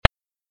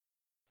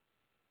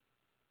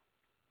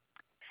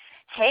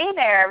Hey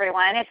there,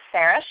 everyone. It's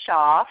Sarah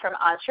Shaw from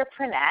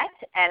Entrepreneur,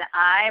 and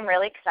I'm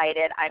really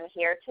excited. I'm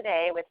here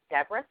today with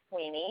Deborah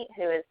Sweeny,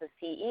 who is the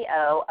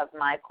CEO of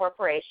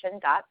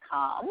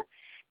mycorporation.com,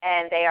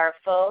 and they are a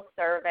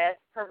full-service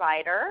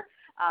provider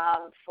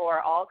for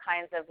all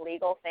kinds of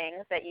legal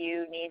things that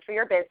you need for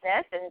your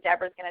business. And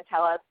Deborah's going to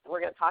tell us, we're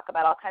going to talk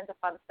about all kinds of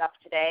fun stuff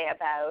today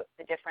about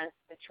the difference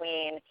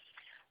between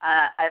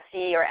a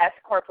C or S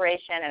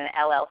corporation and an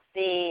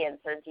LLC, and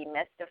sort of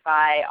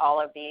demystify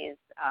all of these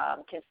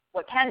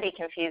what can be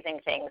confusing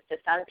things to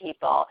some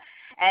people.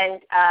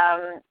 And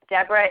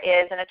Deborah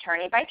is an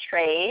attorney by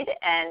trade,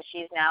 and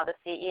she's now the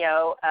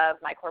CEO of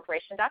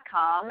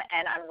mycorporation.com,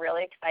 and I'm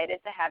really excited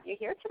to have you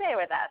here today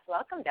with us.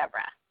 Welcome,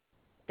 Deborah.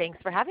 Thanks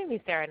for having me,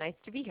 Sarah. Nice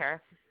to be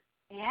here.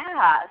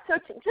 Yeah. So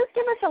just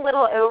give us a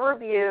little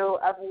overview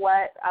of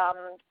what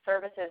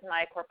services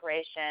My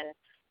Corporation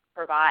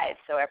provides,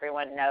 so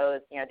everyone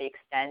knows, the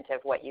extent of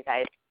what you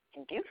guys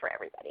can do for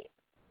everybody.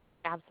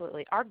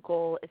 Absolutely. Our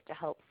goal is to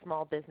help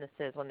small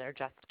businesses when they're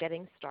just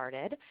getting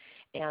started.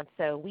 And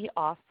so we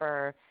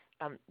offer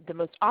the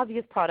most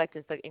obvious product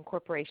is the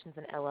incorporations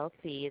and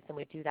LLCs, and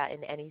we do that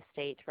in any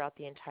state throughout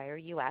the entire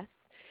U.S.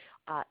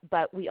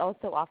 But we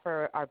also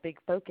offer, our big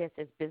focus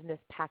is business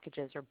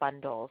packages or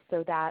bundles,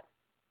 so that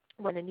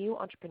when a new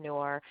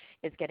entrepreneur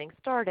is getting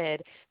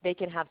started, they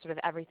can have sort of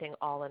everything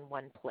all in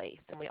one place.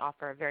 And we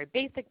offer a very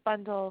basic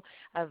bundle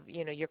of,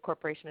 your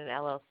corporation and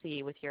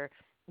LLC with your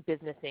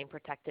business name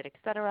protected, et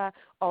cetera,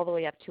 all the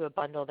way up to a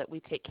bundle that we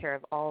take care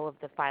of all of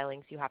the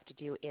filings you have to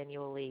do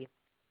annually,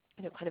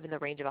 kind of in the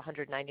range of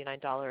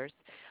 $199,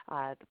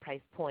 the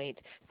price point.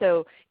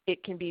 So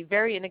it can be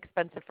very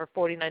inexpensive. For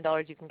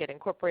 $49, you can get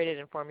incorporated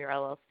and form your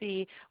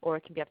LLC, or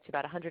it can be up to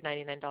about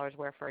 $199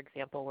 where, for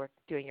example, we're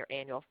doing your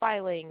annual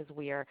filings.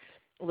 We are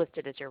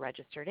listed as your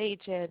registered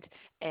agent.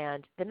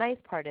 And the nice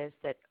part is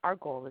that our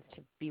goal is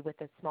to be with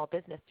a small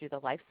business through the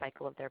life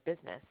cycle of their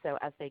business. So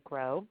as they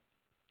grow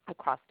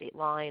across state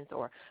lines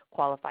or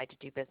qualified to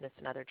do business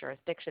in other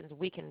jurisdictions,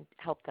 we can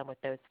help them with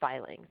those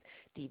filings,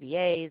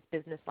 DBAs,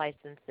 business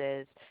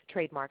licenses,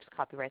 trademarks,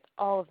 copyrights,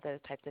 all of those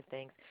types of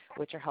things,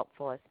 which are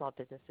helpful as small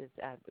businesses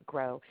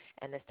grow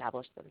and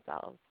establish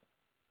themselves.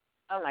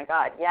 Oh my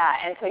God, yeah.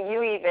 And so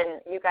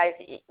you guys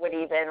would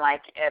even,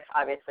 like, if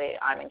obviously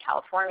I'm in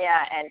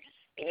California and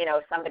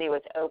somebody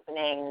was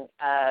opening,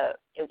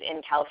 is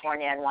in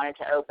California and wanted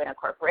to open a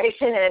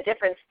corporation in a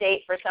different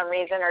state for some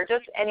reason, or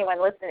just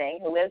anyone listening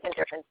who lives in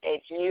different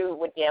states, you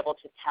would be able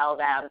to tell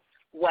them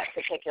what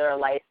particular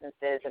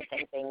licenses and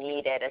things they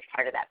needed as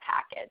part of that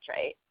package,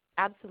 right?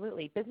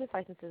 Absolutely. Business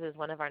licenses is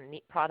one of our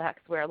neat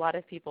products where a lot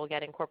of people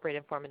get incorporated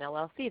and form an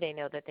LLC. They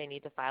know that they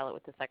need to file it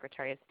with the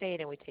Secretary of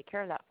State, and we take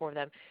care of that for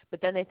them.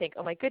 But then they think,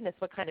 oh my goodness,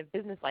 what kind of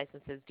business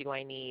licenses do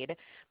I need?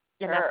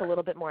 And that's a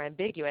little bit more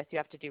ambiguous. You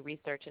have to do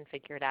research and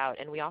figure it out.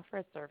 And we offer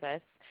a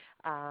service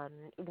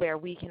where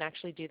we can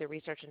actually do the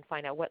research and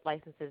find out what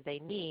licenses they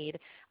need,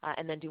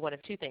 and then do one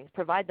of two things: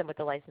 provide them with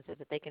the licenses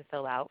that they can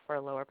fill out for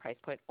a lower price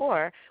point,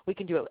 or we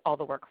can do all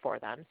the work for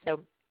them.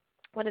 So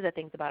one of the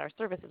things about our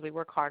service is we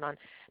work hard on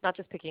not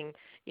just picking,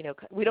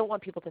 we don't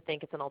want people to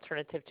think it's an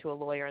alternative to a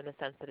lawyer in the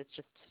sense that it's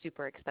just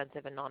super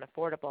expensive and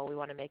non-affordable. We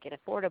want to make it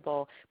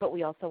affordable, but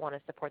we also want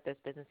to support those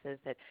businesses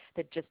that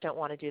just don't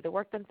want to do the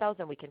work themselves,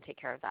 and we can take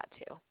care of that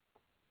too.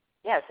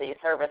 Yeah, so you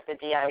service the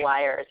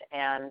DIYers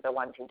and the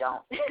ones who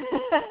don't.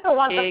 Who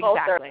want the full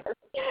service.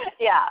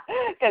 Yeah,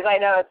 because I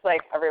know it's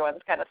like everyone's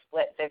kind of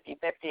split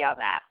 50-50 on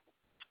that.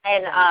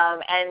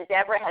 And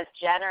Deborah has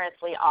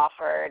generously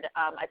offered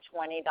a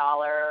 $20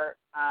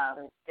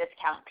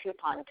 discount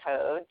coupon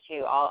code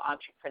to all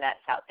entrepreneurs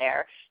out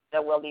there.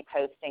 So we'll be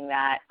posting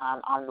that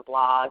on the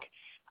blog.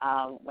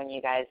 When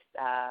you guys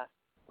are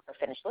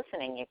finished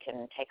listening, you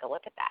can take a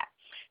look at that.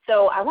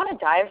 So I want to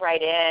dive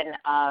right in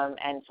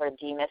and sort of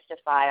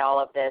demystify all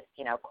of this,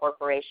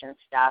 corporation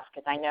stuff,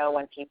 because I know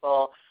when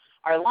people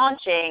are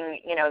launching,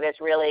 there's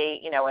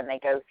really, when they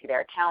go through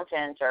their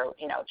accountant or,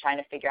 trying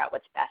to figure out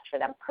what's best for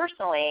them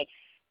personally,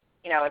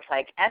 it's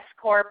like S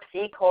Corp,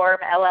 C Corp,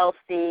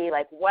 LLC,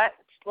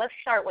 let's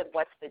start with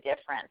what's the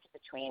difference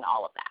between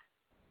all of that.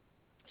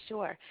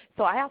 Sure.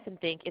 So I often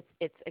think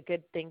it's a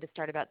good thing to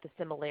start about the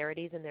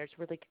similarities, and there's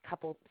really a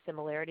couple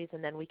similarities,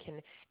 and then we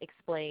can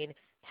explain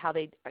how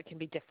they can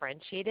be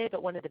differentiated.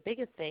 But one of the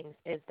biggest things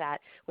is that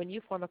when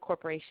you form a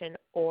corporation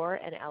or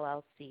an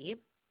LLC,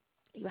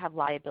 you have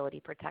liability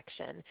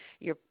protection.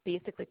 You're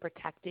basically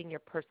protecting your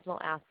personal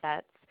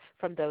assets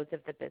from those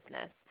of the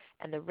business.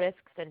 And the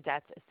risks and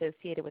debts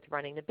associated with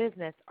running the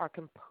business are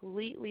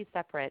completely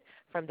separate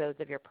from those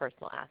of your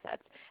personal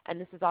assets. And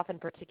this is often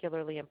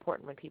particularly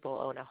important when people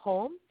own a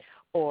home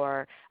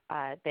or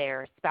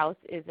their spouse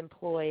is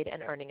employed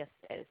and earning a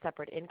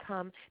separate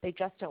income. They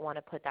just don't want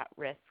to put that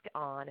risk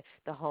on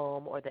the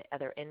home or the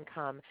other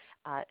income.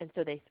 And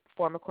so they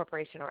form a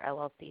corporation or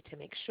LLC to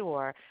make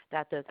sure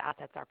that those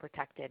assets are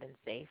protected and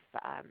safe.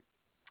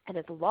 And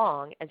as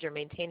long as you're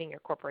maintaining your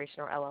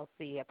corporation or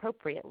LLC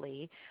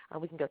appropriately,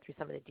 we can go through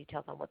some of the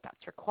details on what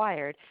that's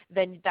required,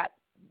 then that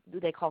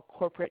they call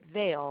corporate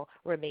veil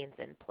remains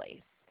in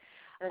place.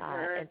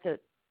 And so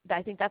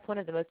I think that's one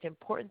of the most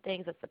important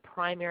things. That's the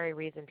primary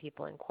reason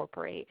people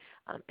incorporate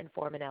and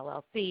form an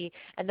LLC.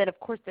 And then, of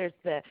course, there's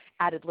the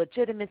added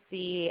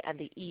legitimacy and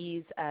the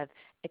ease of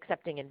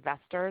accepting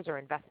investors or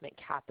investment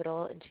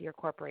capital into your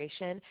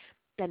corporation.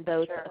 And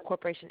both a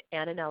corporation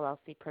and an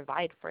LLC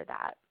provide for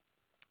that.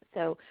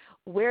 So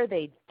where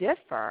they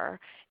differ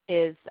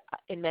is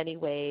in many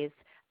ways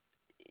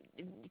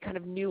kind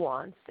of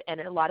nuance,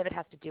 and a lot of it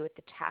has to do with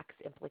the tax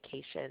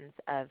implications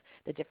of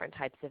the different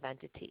types of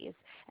entities.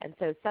 And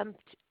so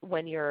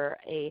when you're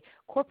a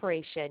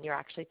corporation, you're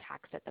actually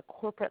taxed at the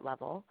corporate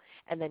level,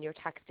 and then you're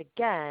taxed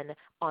again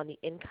on the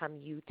income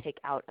you take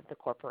out of the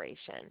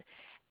corporation.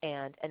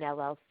 And an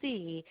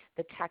LLC,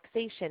 the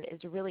taxation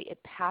is really, it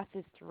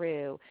passes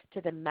through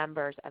to the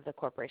members of the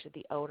corporation,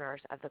 the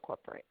owners of the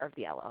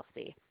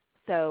LLC.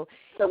 So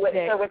with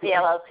the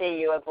LLC,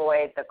 you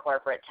avoid the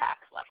corporate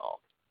tax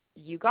level.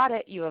 You got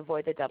it. You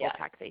avoid the double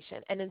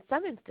taxation. And in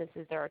some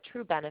instances, there are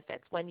true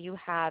benefits. When you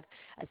have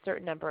a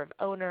certain number of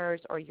owners,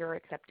 or you're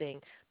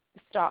accepting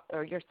stock,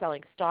 or you're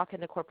selling stock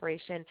in the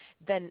corporation,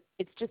 then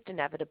it's just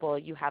inevitable.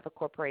 You have a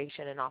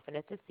corporation, and often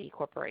it's a C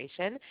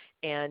corporation,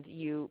 and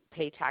you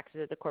pay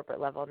taxes at the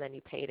corporate level, and then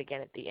you pay it again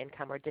at the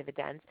income or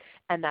dividends,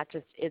 and that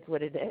just is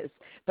what it is.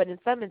 But in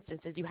some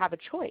instances, you have a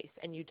choice,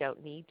 and you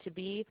don't need to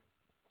be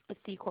a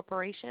C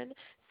corporation.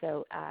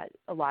 So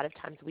a lot of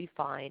times we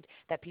find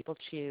that people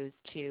choose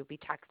to be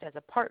taxed as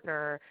a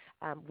partner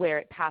where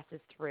it passes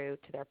through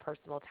to their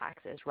personal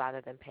taxes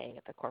rather than paying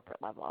at the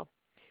corporate level.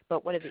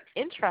 But one of the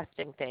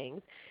interesting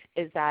things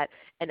is that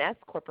an S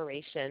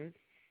corporation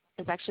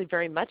is actually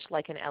very much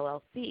like an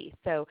LLC.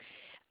 So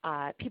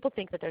people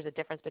think that there's a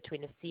difference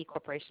between a C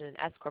corporation and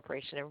S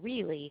corporation, and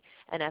really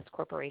an S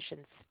corporation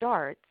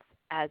starts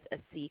as a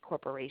C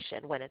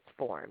corporation when it's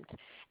formed.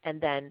 And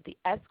then the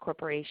S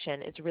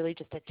corporation is really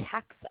just a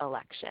tax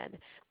election,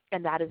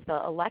 and that is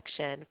the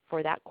election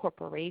for that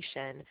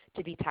corporation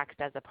to be taxed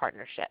as a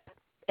partnership.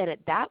 And at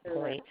that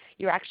point,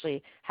 you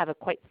actually have a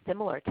quite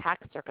similar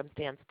tax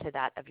circumstance to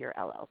that of your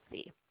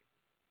LLC.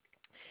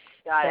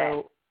 Got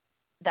it.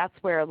 That's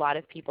where a lot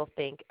of people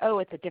think, oh,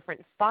 it's a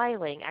different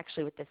filing.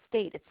 Actually, with the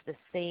state, it's the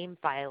same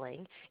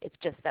filing. It's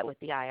just that with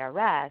the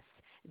IRS,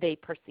 they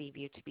perceive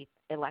you to be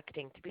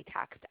electing to be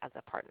taxed as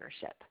a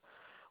partnership.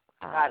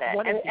 Got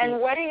it. And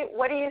what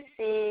do you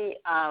see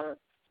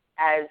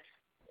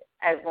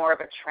as more of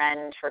a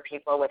trend for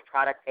people with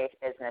product-based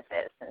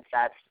businesses, since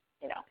that's,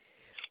 the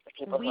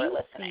people who are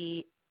listening? We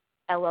see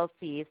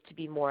LLCs to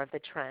be more of the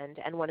trend,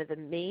 and one of the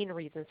main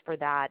reasons for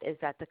that is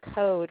that the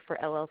code for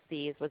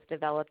LLCs was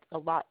developed a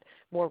lot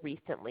more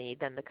recently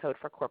than the code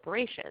for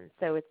corporations.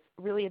 So it's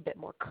really a bit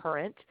more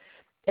current.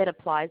 It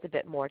applies a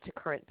bit more to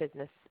current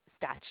business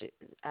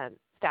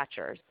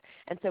statures.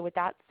 And so with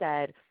that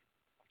said,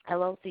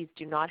 LLCs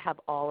do not have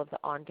all of the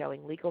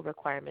ongoing legal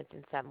requirements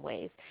in some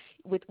ways.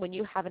 When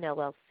you have an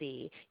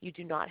LLC, you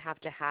do not have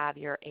to have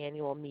your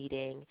annual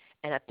meeting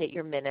and update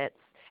your minutes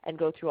and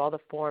go through all the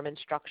form and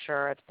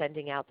structure of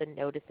sending out the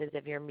notices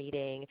of your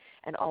meeting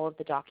and all of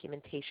the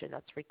documentation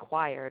that's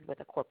required with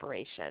a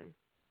corporation.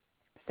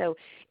 So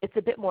it's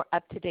a bit more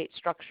up-to-date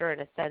structure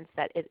in a sense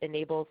that it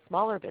enables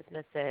smaller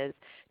businesses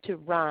to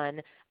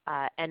run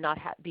and not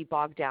be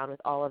bogged down with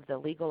all of the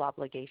legal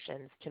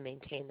obligations to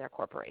maintain their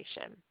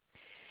corporation.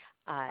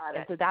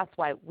 And so that's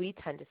why we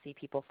tend to see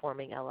people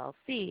forming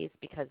LLCs,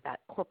 because that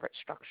corporate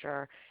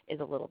structure is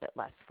a little bit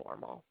less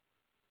formal.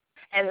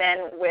 And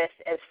then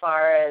as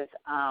far as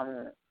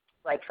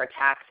like for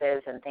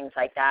taxes and things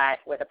like that,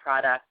 with a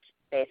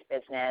product-based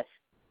business,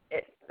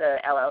 the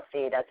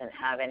LLC doesn't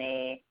have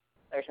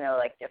there's no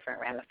like different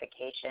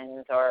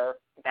ramifications or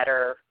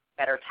better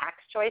tax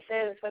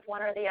choices with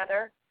one or the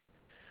other?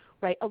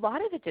 Right. A lot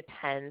of it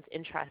depends,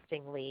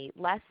 interestingly,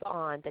 less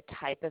on the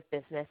type of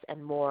business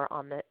and more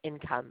on the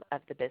income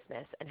of the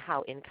business and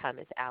how income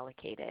is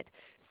allocated.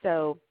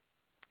 So,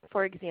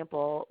 for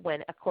example,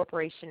 when a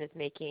corporation is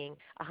making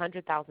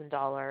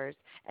 $100,000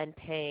 and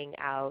paying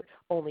out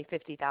only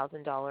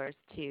 $50,000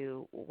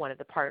 to one of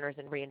the partners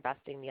and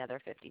reinvesting the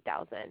other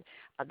 $50,000,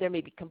 there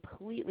may be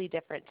completely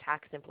different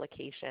tax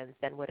implications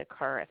than would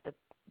occur if the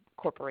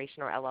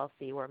corporation or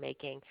LLC were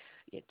making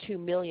 $2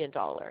 million.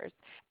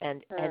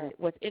 And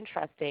what's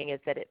interesting is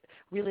that it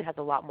really has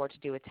a lot more to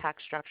do with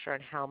tax structure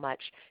and how much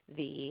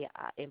the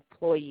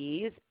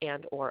employees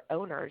and or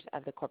owners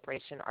of the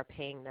corporation are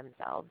paying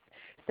themselves.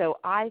 So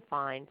I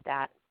find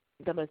that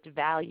the most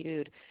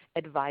valued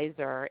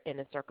advisor in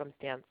a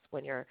circumstance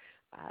when you're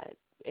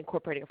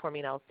incorporating or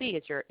forming an LLC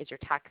is your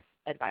tax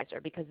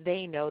advisor, because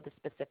they know the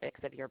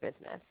specifics of your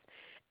business.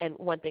 And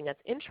one thing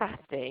that's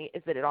interesting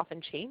is that it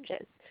often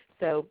changes.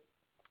 So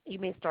you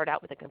may start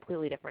out with a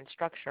completely different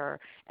structure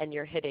and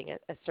you're hitting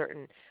a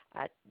certain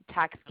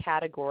tax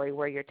category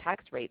where your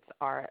tax rates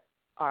are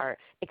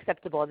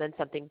acceptable, and then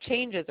something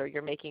changes, or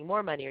you're making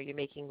more money, or you're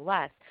making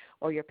less,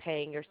 or you're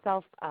paying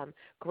yourself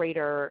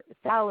greater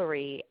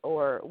salary,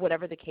 or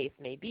whatever the case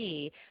may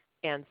be.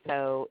 And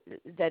so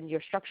then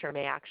your structure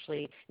may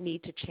actually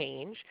need to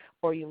change,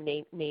 or you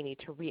may need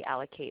to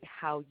reallocate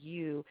how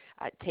you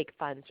take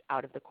funds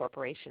out of the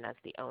corporation as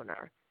the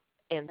owner.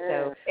 And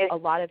so a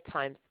lot of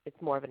times it's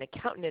more of an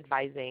accountant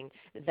advising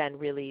than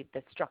really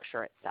the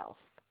structure itself.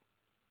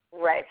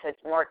 Right, so it's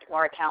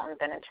more accountant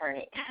than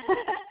attorney.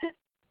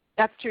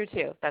 That's true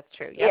too. That's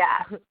true. Yep.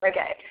 Yeah.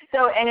 Okay.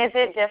 So, and is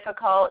it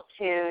difficult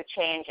to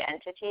change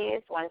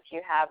entities once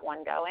you have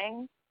one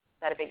going?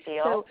 Is that a big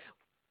deal? So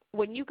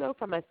when you go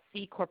from a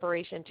C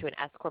corporation to an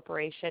S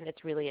corporation,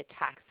 it's really a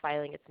tax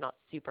filing. It's not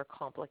super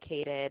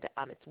complicated.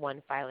 It's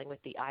one filing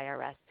with the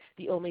IRS.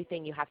 The only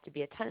thing you have to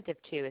be attentive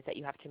to is that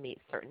you have to meet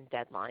certain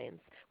deadlines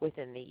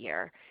within the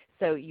year.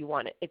 So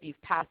if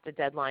you've passed a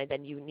deadline,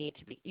 then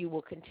you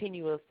will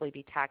continuously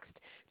be taxed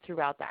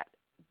throughout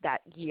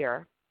that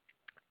year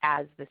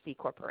as the C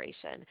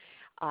corporation.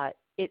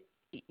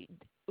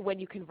 When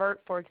you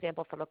convert, for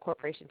example, from a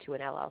corporation to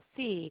an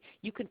LLC,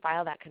 you can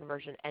file that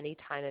conversion any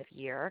time of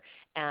year,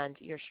 and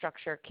your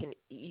structure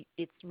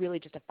it's really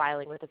just a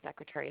filing with the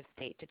Secretary of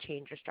State to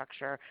change your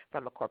structure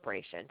from a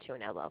corporation to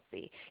an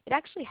LLC. It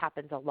actually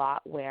happens a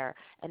lot where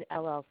an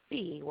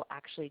LLC will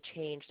actually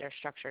change their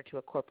structure to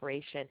a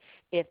corporation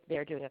if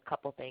they're doing a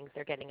couple things.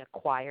 They're getting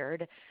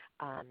acquired,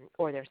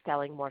 or they're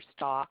selling more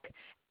stock,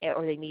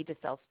 or they need to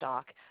sell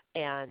stock,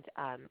 and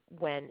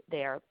when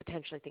they're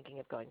potentially thinking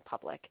of going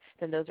public,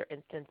 then those are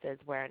instances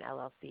where an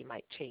LLC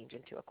might change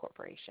into a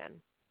corporation.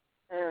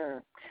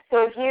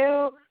 So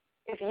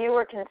if you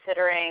were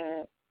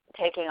considering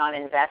taking on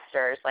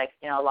investors, like,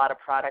 a lot of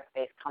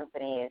product-based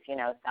companies,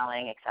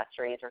 selling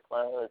accessories or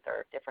clothes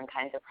or different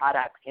kinds of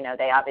products,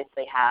 they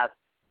obviously have,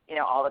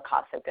 all the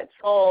costs of goods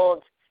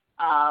sold,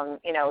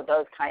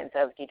 those kinds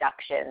of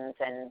deductions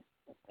and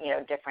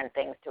different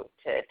things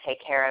to take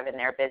care of in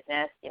their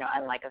business,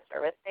 unlike a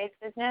service-based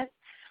business.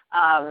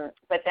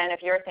 But then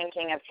if you're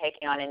thinking of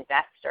taking on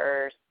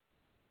investors,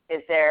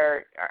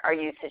 are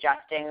you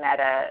suggesting that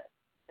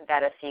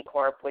a C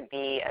Corp would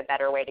be a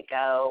better way to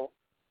go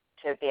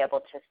to be able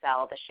to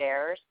sell the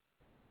shares?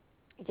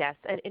 Yes,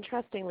 and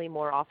interestingly,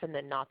 more often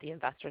than not, the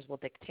investors will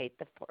dictate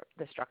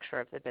the structure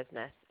of the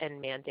business and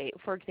mandate.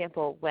 For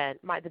example, when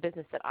the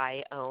business that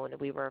I own,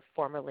 we were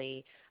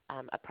formerly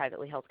a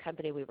privately held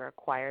company. We were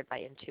acquired by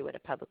Intuit, a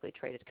publicly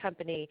traded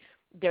company.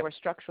 There were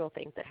structural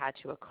things that had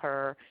to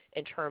occur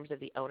in terms of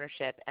the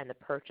ownership and the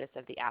purchase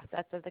of the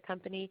assets of the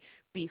company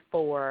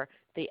before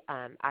the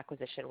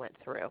acquisition went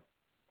through.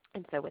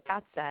 And so with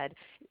that said,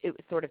 it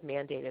was sort of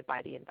mandated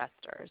by the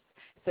investors.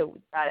 So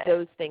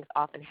those things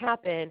often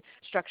happen.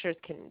 Structures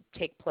can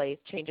take place.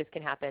 Changes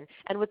can happen.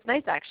 And what's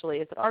nice actually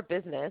is that our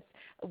business,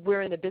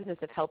 we're in the business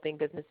of helping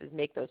businesses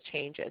make those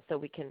changes. So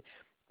we can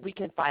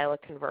file a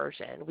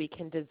conversion. We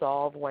can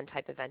dissolve one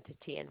type of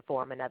entity and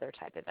form another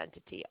type of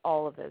entity.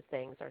 All of those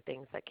things are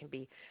things that can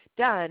be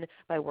done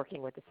by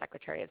working with the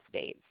Secretary of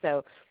State.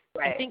 So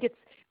I think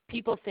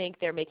people think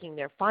they're making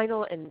their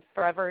final and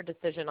forever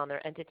decision on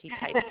their entity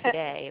type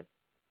today.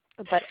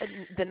 But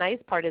the nice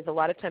part is a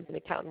lot of times an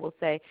accountant will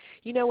say,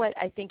 you know what,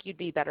 I think you'd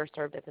be better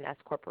served as an S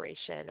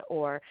corporation,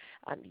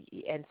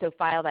 and so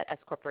file that S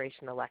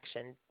corporation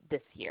election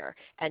this year,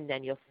 and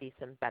then you'll see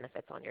some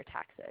benefits on your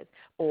taxes.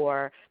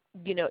 Or,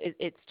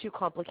 it's too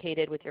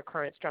complicated with your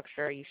current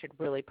structure. You should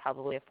really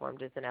probably have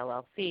formed as an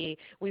LLC.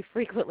 We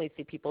frequently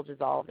see people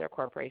dissolve their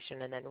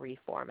corporation and then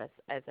reform as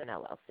an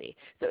LLC.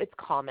 So it's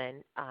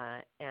common,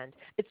 and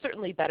it's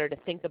certainly better to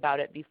think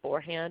about it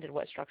beforehand and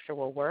what structure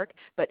will work,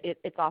 but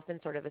it's often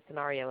sort of a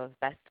scenario of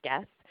best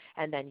guess,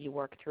 and then you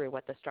work through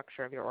what the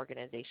structure of your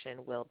organization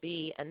will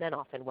be, and then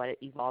often what it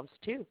evolves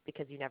to,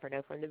 because you never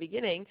know from the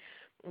beginning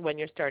when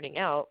you're starting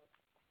out,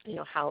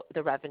 how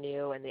the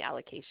revenue and the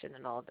allocation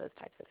and all of those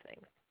types of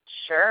things.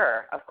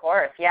 Sure, of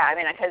course. Yeah, I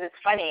mean, because it's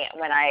funny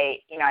when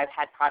I've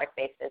had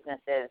product-based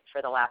businesses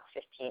for the last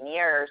 15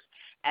 years,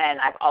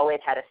 and I've always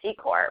had a C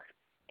Corp,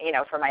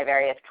 for my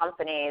various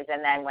companies.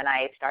 And then when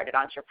I started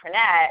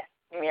Entrepreneur,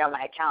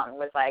 my accountant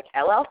was like,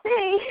 LLC.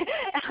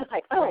 And I was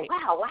like, oh,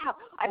 wow,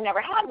 I've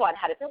never had one.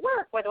 How does it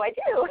work? What do I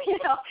do?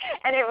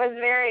 And it was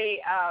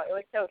it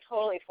was so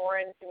totally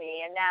foreign to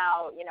me. And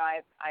now,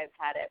 I've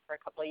had it for a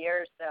couple of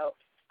years, so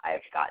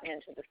I've gotten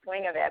into the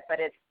swing of it, but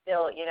it's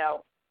still,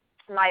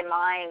 my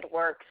mind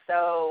works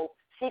so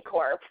C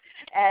Corp,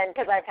 and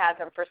because I've had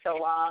them for so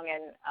long,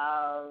 and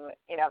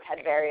I've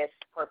had various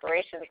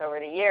corporations over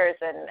the years,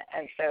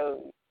 and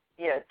so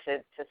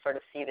to sort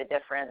of see the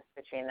difference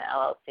between the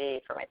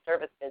LLC for my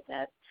service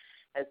business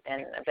has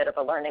been a bit of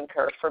a learning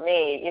curve for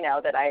me.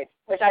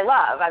 Which I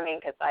love. I mean,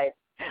 because I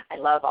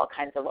love all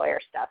kinds of lawyer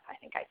stuff. I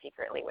think I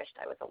secretly wished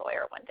I was a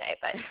lawyer one day,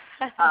 but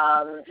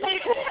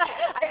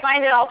I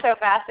find it also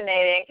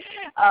fascinating.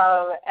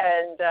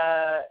 And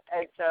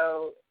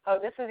so,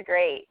 this is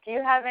great. Do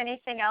you have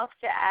anything else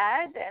to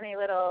add? Any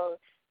little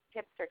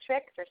tips or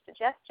tricks or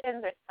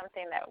suggestions or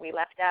something that we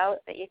left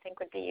out that you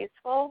think would be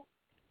useful?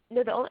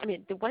 No,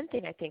 the one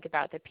thing I think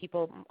about that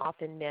people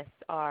often miss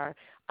are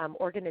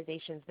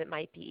organizations that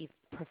might be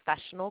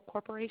professional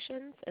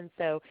corporations. And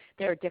so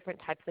there are different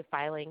types of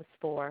filings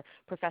for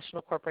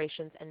professional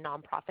corporations and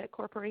nonprofit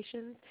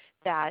corporations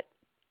that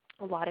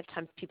a lot of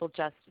times people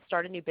just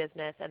start a new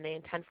business and they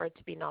intend for it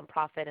to be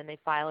nonprofit and they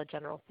file a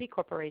general C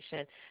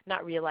corporation,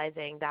 not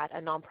realizing that a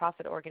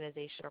nonprofit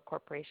organization or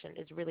corporation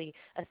is really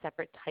a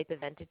separate type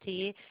of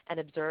entity and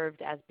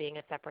observed as being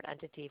a separate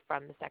entity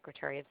from the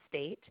Secretary of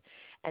State.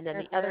 And then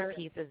the other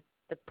piece is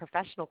the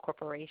professional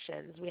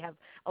corporations. We have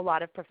a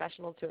lot of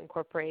professionals who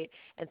incorporate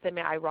and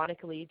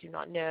semi-ironically do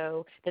not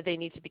know that they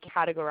need to be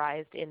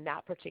categorized in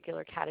that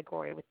particular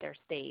category with their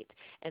state.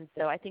 And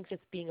so I think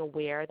just being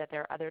aware that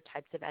there are other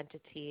types of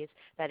entities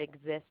that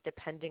exist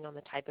depending on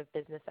the type of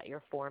business that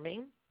you're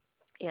forming.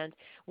 And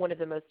one of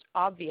the most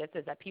obvious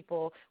is that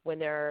people, when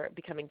they're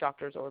becoming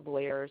doctors or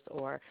lawyers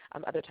or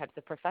other types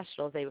of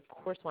professionals, they of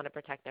course want to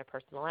protect their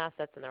personal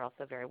assets, and they're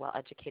also very well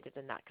educated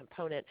in that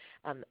component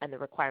and the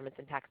requirements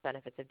and tax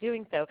benefits of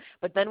doing so.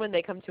 But then when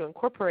they come to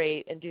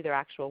incorporate and do their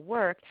actual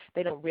work,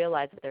 they don't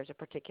realize that there's a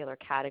particular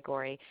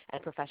category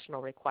and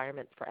professional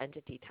requirements for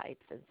entity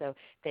types. And so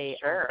they,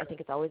 I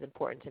think it's always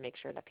important to make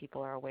sure that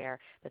people are aware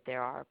that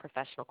there are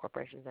professional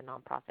corporations and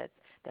nonprofits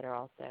that are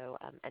also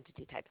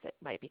entity types that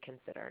might be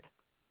considered.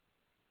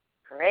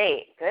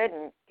 Great,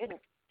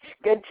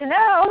 good to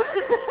know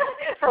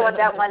for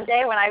that one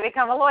day when I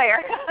become a lawyer.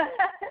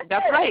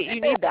 That's right, you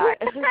need that.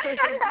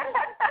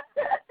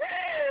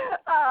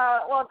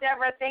 Well,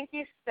 Deborah, thank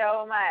you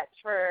so much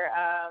for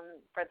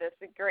this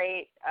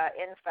great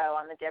info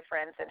on the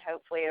difference, and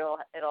hopefully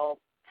it'll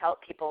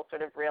help people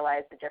sort of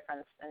realize the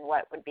difference and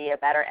what would be a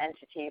better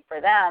entity for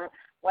them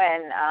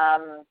when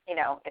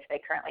if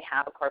they currently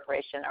have a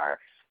corporation or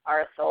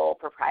are a sole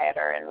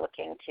proprietor and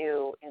looking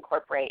to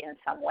incorporate in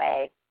some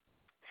way.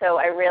 So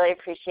I really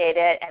appreciate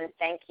it, and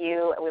thank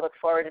you. We look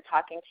forward to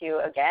talking to you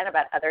again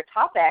about other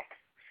topics.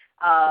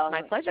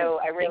 My pleasure. So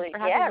I really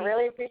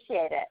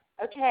appreciate it.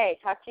 Okay,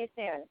 talk to you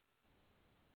soon.